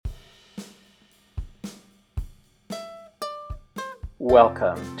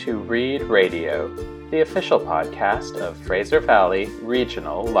Welcome to Read Radio, the official podcast of Fraser Valley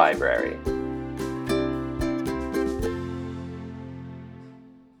Regional Library.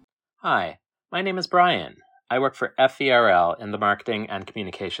 Hi, my name is Brian. I work for FVRL in the Marketing and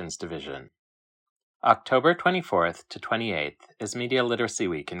Communications Division. October 24th to 28th is Media Literacy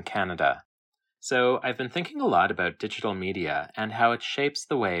Week in Canada. So I've been thinking a lot about digital media and how it shapes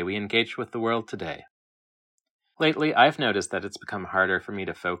the way we engage with the world today. Lately, I've noticed that it's become harder for me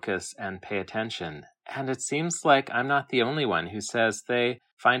to focus and pay attention, and it seems like I'm not the only one who says they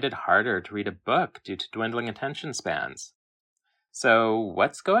find it harder to read a book due to dwindling attention spans. So,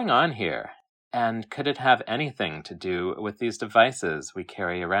 what's going on here? And could it have anything to do with these devices we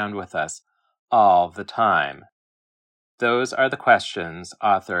carry around with us all the time? Those are the questions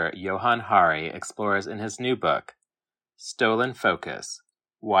author Johann Hari explores in his new book, Stolen Focus: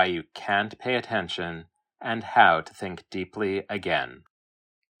 Why You Can't Pay Attention and How to Think Deeply Again.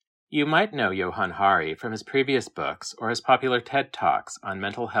 You might know Johann Hari from his previous books or his popular TED Talks on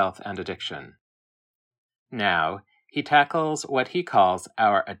mental health and addiction. Now, he tackles what he calls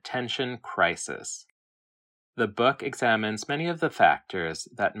our attention crisis. The book examines many of the factors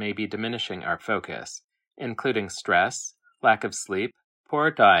that may be diminishing our focus, including stress, lack of sleep,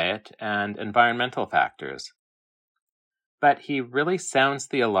 poor diet, and environmental factors. But he really sounds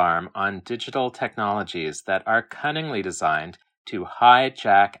the alarm on digital technologies that are cunningly designed to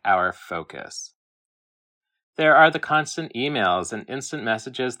hijack our focus. There are the constant emails and instant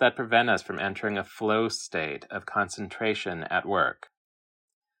messages that prevent us from entering a flow state of concentration at work.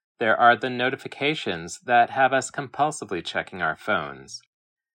 There are the notifications that have us compulsively checking our phones.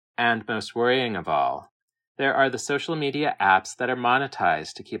 And most worrying of all, there are the social media apps that are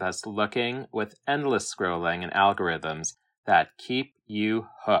monetized to keep us looking with endless scrolling and algorithms that keep you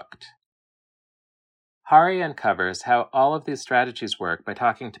hooked. Hari uncovers how all of these strategies work by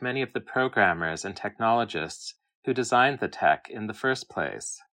talking to many of the programmers and technologists who designed the tech in the first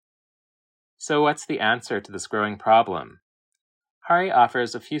place. So what's the answer to this growing problem? Hari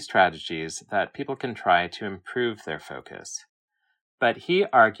offers a few strategies that people can try to improve their focus. But he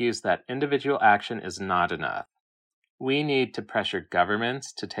argues that individual action is not enough. We need to pressure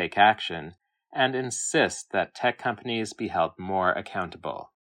governments to take action and insist that tech companies be held more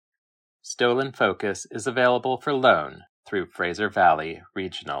accountable. Stolen Focus is available for loan through Fraser Valley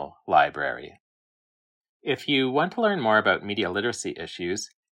Regional Library. If you want to learn more about media literacy issues,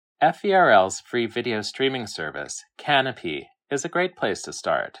 FVRL's free video streaming service, Kanopy, is a great place to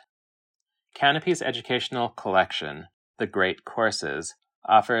start. Kanopy's educational collection, The Great Courses,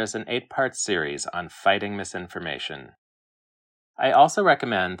 offers an 8-part series on fighting misinformation. I also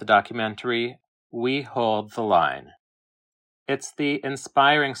recommend the documentary We Hold the Line. It's the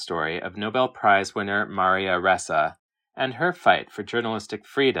inspiring story of Nobel Prize winner Maria Ressa and her fight for journalistic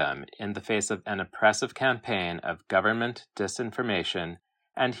freedom in the face of an oppressive campaign of government disinformation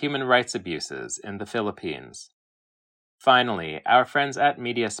and human rights abuses in the Philippines. Finally, our friends at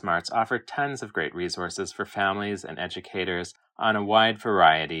Media Smarts offer tons of great resources for families and educators on a wide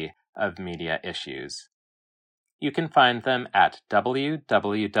variety of media issues. You can find them at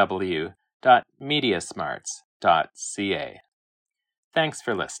www.mediasmarts.ca. Thanks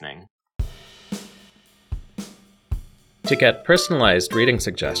for listening. To get personalized reading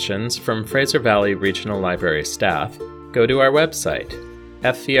suggestions from Fraser Valley Regional Library staff, go to our website,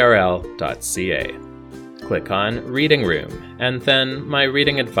 fvrl.ca. Click on Reading Room, and then My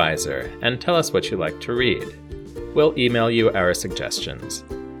Reading Advisor, and tell us what you like to read. We'll email you our suggestions.